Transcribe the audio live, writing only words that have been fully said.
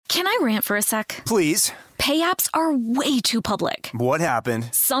Can I rant for a sec? Please. Pay apps are way too public. What happened?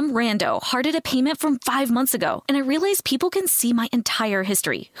 Some rando hearted a payment from 5 months ago, and I realized people can see my entire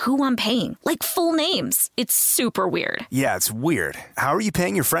history, who I'm paying, like full names. It's super weird. Yeah, it's weird. How are you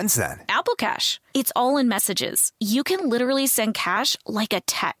paying your friends then? Apple Cash. It's all in messages. You can literally send cash like a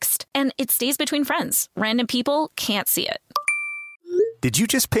text, and it stays between friends. Random people can't see it. Did you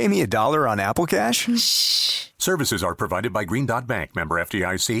just pay me $1 on Apple Cash? Shh. Services are provided by Green Dot Bank, member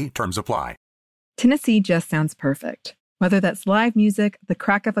FDIC. Terms apply. Tennessee just sounds perfect. Whether that's live music, the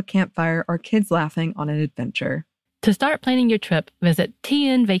crack of a campfire, or kids laughing on an adventure. To start planning your trip, visit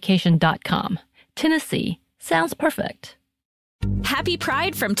tnvacation.com. Tennessee sounds perfect. Happy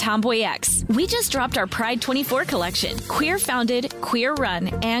Pride from Tomboy X. We just dropped our Pride 24 collection. Queer founded, queer run,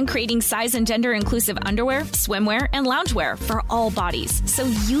 and creating size and gender inclusive underwear, swimwear, and loungewear for all bodies, so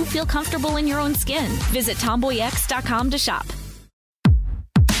you feel comfortable in your own skin. Visit tomboyx.com to shop.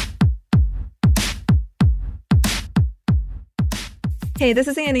 Hey, this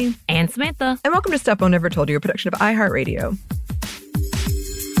is Annie. And Samantha. And welcome to Stuff Mom Never Told You, a production of iHeartRadio.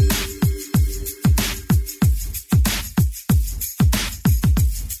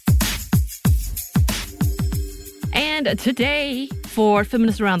 And today, for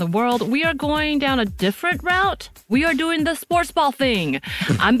Feminists Around the World, we are going down a different route. We are doing the sports ball thing.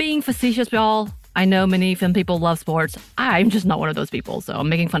 I'm being facetious, y'all. I know many femme people love sports. I'm just not one of those people, so I'm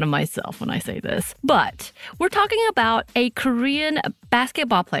making fun of myself when I say this. But we're talking about a Korean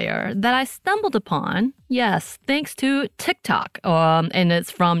basketball player that I stumbled upon, yes, thanks to TikTok. And it's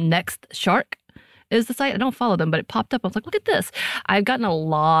from Next Shark is the site. I don't follow them, but it popped up. I was like, look at this. I've gotten a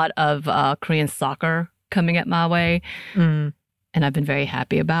lot of Korean soccer coming at my way, and I've been very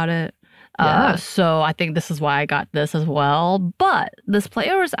happy about it. Yeah. So I think this is why I got this as well. But this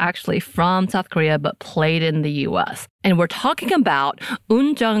player is actually from South Korea, but played in the U.S. And we're talking about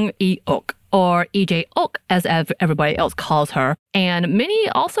Jung Ok, or EJ Ok, as everybody else calls her. And many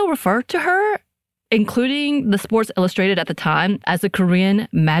also refer to her, including the Sports Illustrated at the time, as the Korean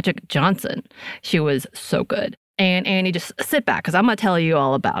Magic Johnson. She was so good. And Annie, just sit back, because I'm going to tell you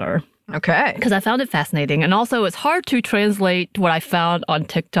all about her. Okay. Because I found it fascinating. And also, it's hard to translate what I found on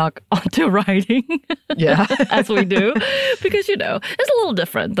TikTok onto writing. Yeah. As we do. Because, you know, it's a little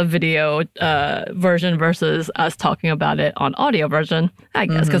different, the video version versus us talking about it on audio version, I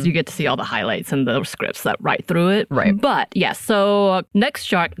guess, because you get to see all the highlights and the scripts that write through it. Right. But, yes, so Next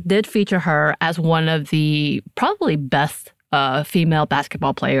Shark did feature her as one of the probably best female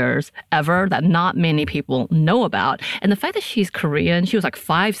basketball players ever that not many people know about. And the fact that she's Korean, she was like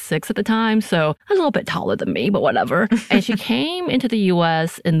 5'6" at the time, so a little bit taller than me, but whatever. And she came into the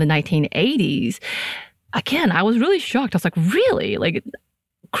U.S. in the 1980s. Again, I was really shocked. I was like, really? Like,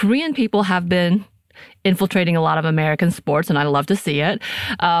 Korean people have been infiltrating a lot of American sports, and I love to see it.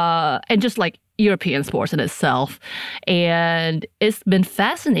 And just like European sports in itself. And it's been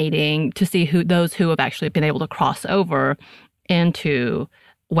fascinating to see those who have actually been able to cross over into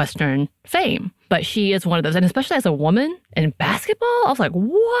Western fame. But she is one of those, and especially as a woman in basketball, I was like,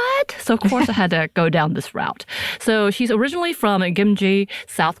 what? So of course I had to go down this route. So she's originally from Gimji,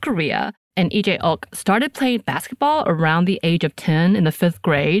 South Korea. And EJ Ok started playing basketball around the age of 10 in the 5th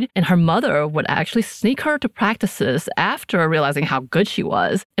grade. And her mother would actually sneak her to practices after realizing how good she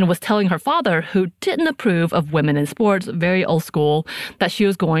was, and was telling her father, who didn't approve of women in sports, very old school, that she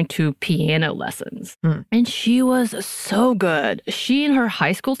was going to piano lessons. And she was so good. She and her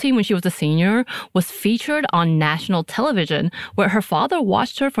high school team, when she was a senior, was featured on national television, where her father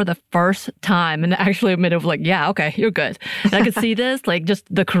watched her for the first time and actually admitted, like, yeah, okay, you're good. And I could see this, like, just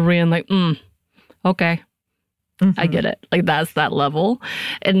the Korean, like, okay, I get it. Like, that's that level.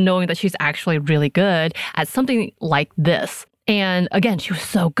 And knowing that she's actually really good at something like this. And again, she was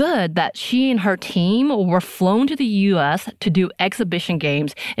so good that she and her team were flown to the U.S. to do exhibition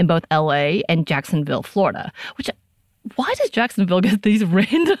games in both L.A. and Jacksonville, Florida. Which, why does Jacksonville get these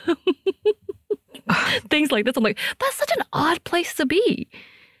random things like this? I'm like, that's such an odd place to be.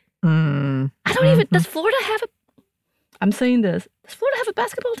 I don't even, does Florida have I'm saying this, does Florida have a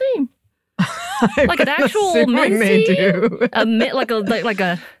basketball team? Like an actual men's team?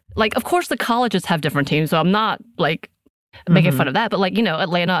 Like, of course the colleges have different teams, so I'm not like making fun of that. But like, you know,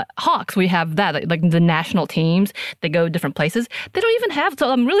 Atlanta Hawks, we have that. Like the national teams, they go different places. They don't even have,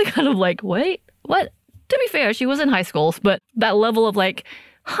 so I'm really kind of like, wait, what? To be fair, she was in high schools, but that level of like,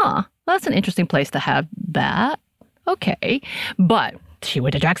 that's an interesting place to have that. Okay. But she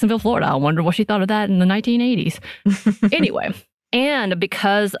went to Jacksonville, Florida. I wonder what she thought of that in the 1980s. Anyway. And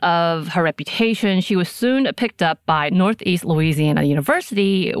because of her reputation, she was soon picked up by Northeast Louisiana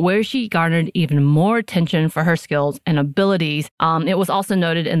University, where she garnered even more attention for her skills and abilities. It was also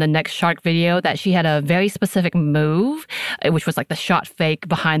noted in the Next Shark video that she had a very specific move, which was like the shot fake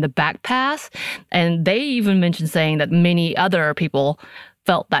behind the back pass. And they even mentioned saying that many other people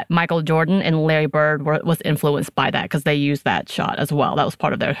felt that Michael Jordan and Larry Bird was influenced by that because they used that shot as well. That was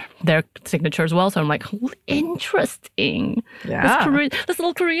part of their signature as well. So I'm like, interesting. Yeah. This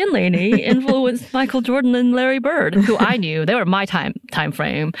little Korean lady influenced Michael Jordan and Larry Bird, who I knew. They were my time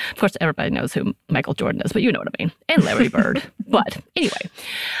frame. Of course, everybody knows who Michael Jordan is, but you know what I mean. And Larry Bird. But anyway,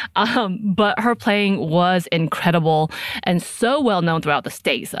 but her playing was incredible and so well known throughout the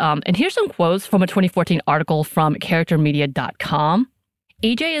States. And here's some quotes from a 2014 article from charactermedia.com.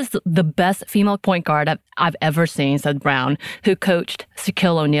 EJ is the best female point guard I've ever seen, said Brown, who coached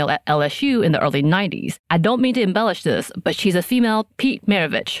Shaquille O'Neal at LSU in the early 90s. I don't mean to embellish this, but she's a female Pete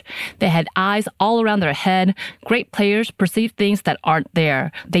Maravich. They had eyes all around their head. Great players perceive things that aren't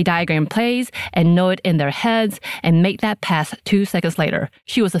there. They diagram plays and know it in their heads and make that pass 2 seconds later.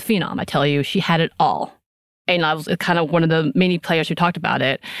 She was a phenom, I tell you. She had it all. And I was kind of one of the many players who talked about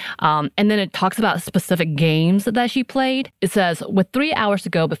it. And then it talks about specific games that she played. It says, with 3 hours to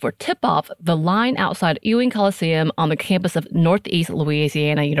go before tip-off, the line outside Ewing Coliseum on the campus of Northeast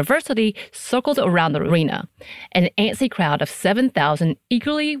Louisiana University circled around the arena. An antsy crowd of 7,000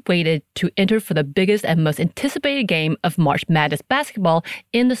 eagerly waited to enter for the biggest and most anticipated game of March Madness basketball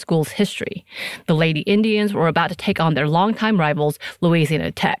in the school's history. The Lady Indians were about to take on their longtime rivals,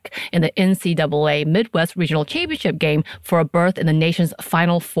 Louisiana Tech, in the NCAA Midwest Regional Championship game for a berth in the nation's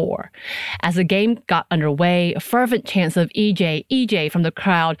Final Four. As the game got underway, fervent chants of EJ, EJ from the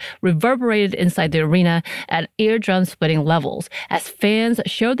crowd reverberated inside the arena at eardrum-splitting levels as fans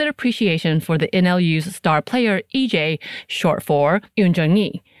showed their appreciation for the NLU's star player EJ, short for Jung,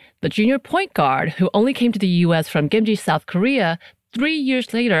 the junior point guard who only came to the U.S. from Gimji, South Korea. 3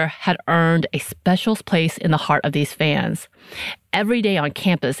 years later, had earned a special place in the heart of these fans. Every day on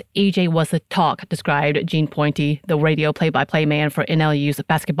campus, EJ was the talk, described Gene Pointy, the radio play-by-play man for NLU's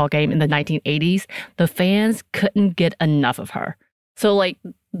basketball game in the 1980s. The fans couldn't get enough of her. So,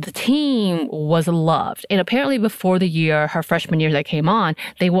 the team was loved. And apparently before the year, her freshman year that came on,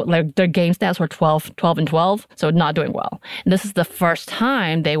 their game stats were 12 and 12, so not doing well. And this is the first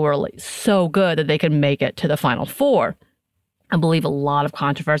time they were so good that they could make it to the Final Four. I believe a lot of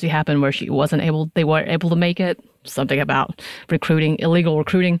controversy happened where they weren't able to make it. Something about recruiting, illegal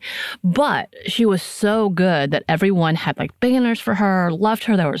recruiting. But she was so good that everyone had banners for her, loved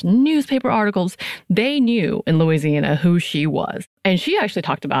her. There was newspaper articles. They knew in Louisiana who she was. And she actually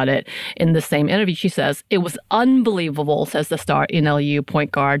talked about it in the same interview. She says, it was unbelievable, says the star NLU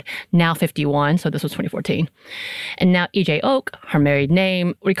point guard, now 51. So this was 2014. And now EJ Oak, her married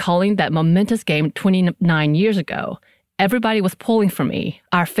name, recalling that momentous game 29 years ago. Everybody was pulling for me.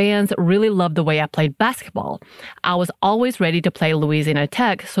 Our fans really loved the way I played basketball. I was always ready to play Louisiana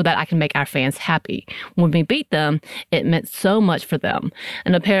Tech so that I can make our fans happy. When we beat them, it meant so much for them.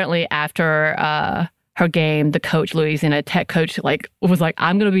 And apparently after her game, the coach, Louisiana Tech coach, was like,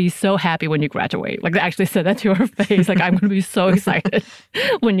 I'm going to be so happy when you graduate. They actually said that to her face. I'm going to be so excited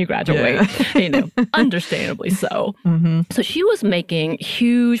when you graduate. Yeah. Understandably so. Mm-hmm. So she was making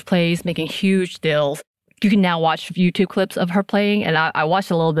huge plays, making huge deals. You can now watch YouTube clips of her playing, and I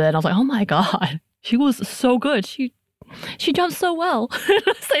watched a little bit, and I was like, oh my God, she was so good. She jumps so well.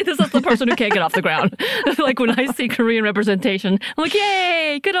 I say this as the person who can't get off the ground. When I see Korean representation, I'm like,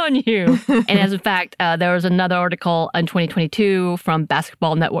 yay, good on you. And as a fact, there was another article in 2022 from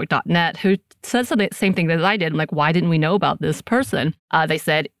basketballnetwork.net who said the same thing that I did. I'm like, why didn't we know about this person? They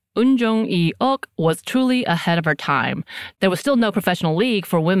said, Jung-ok was truly ahead of her time. There was still no professional league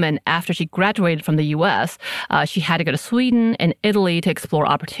for women after she graduated from the U.S. She had to go to Sweden and Italy to explore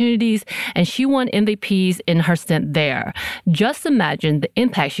opportunities, and she won MVPs in her stint there. Just imagine the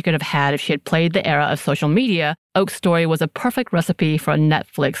impact she could have had if she had played the era of social media. Oak's story was a perfect recipe for a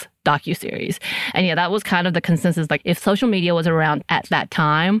Netflix docuseries. And yeah, that was kind of the consensus. If social media was around at that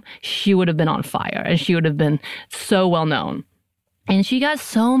time, she would have been on fire, and she would have been so well known. And she got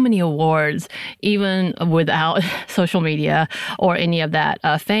so many awards, even without social media or any of that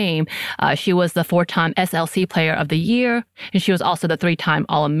fame. She was the 4-time SLC Player of the Year, and she was also the 3-time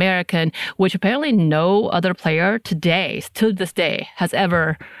All-American, which apparently no other player to this day, has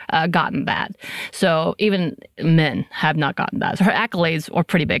ever gotten that. So even men have not gotten that. So her accolades are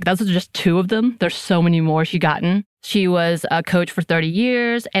pretty big. Those are just 2 of them. There's so many more she's gotten. She was a coach for 30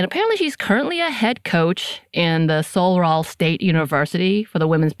 years, and apparently she's currently a head coach in the Seoul State University for the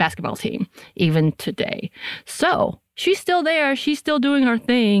women's basketball team, even today. So she's still there. She's still doing her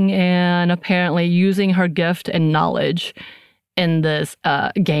thing and apparently using her gift and knowledge in this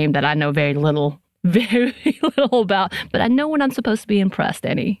game that I know very little about. But I know when I'm supposed to be impressed,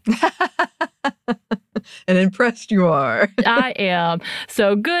 Annie. And impressed you are. I am.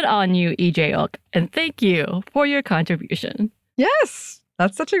 So good on you, EJ Oak. And thank you for your contribution. Yes,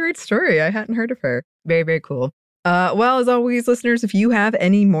 that's such a great story. I hadn't heard of her. Very, very cool. Well, as always, listeners, if you have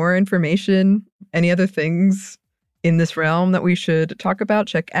any more information, any other things in this realm that we should talk about,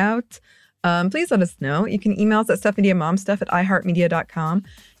 check out, please let us know. You can email us at stuffmediamomstuff@iheartmedia.com.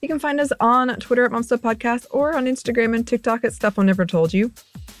 You can find us on Twitter at momstuffpodcast or on Instagram and TikTok at Stuff I Never Told You.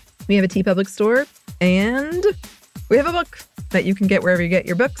 We have a TeePublic store, and we have a book that you can get wherever you get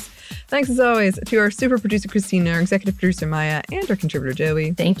your books. Thanks, as always, to our super producer, Christina, our executive producer, Maya, and our contributor,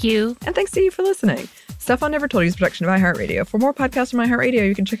 Joey. Thank you. And thanks to you for listening. Stuff I Never Told You is a production of iHeartRadio. For more podcasts from iHeartRadio,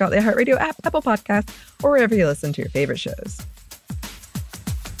 you can check out the iHeartRadio app, Apple Podcasts, or wherever you listen to your favorite shows.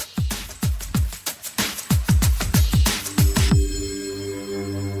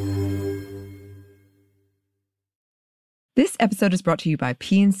 This episode is brought to you by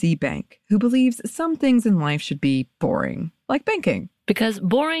PNC Bank, who believes some things in life should be boring, like banking. Because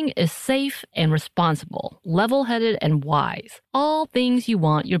boring is safe and responsible, level-headed and wise. All things you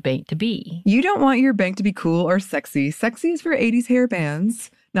want your bank to be. You don't want your bank to be cool or sexy. Sexy is for 80s hair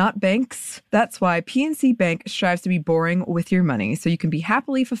bands, not banks. That's why PNC Bank strives to be boring with your money so you can be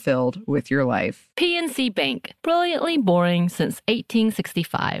happily fulfilled with your life. PNC Bank, brilliantly boring since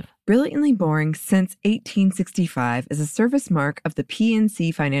 1865. Brilliantly Boring Since 1865 is a service mark of the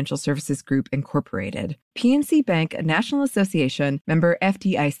PNC Financial Services Group, Incorporated. PNC Bank, a National Association, member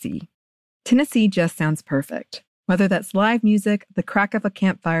FDIC. Tennessee just sounds perfect. Whether that's live music, the crack of a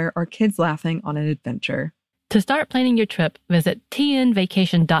campfire, or kids laughing on an adventure. To start planning your trip, visit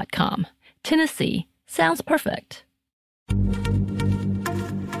tnvacation.com. Tennessee sounds perfect.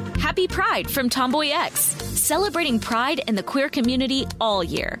 Happy Pride from Tomboy X, celebrating pride and the queer community all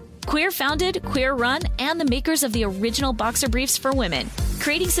year. Queer founded, queer run, and the makers of the original boxer briefs for women,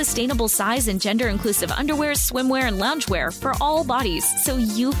 creating sustainable size and gender inclusive underwear, swimwear, and loungewear for all bodies so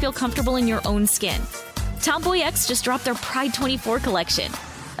you feel comfortable in your own skin. Tomboy X just dropped their Pride 24 collection,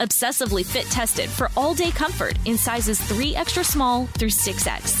 obsessively fit tested for all day comfort in sizes 3 extra small through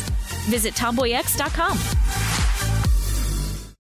 6X. Visit tomboyx.com.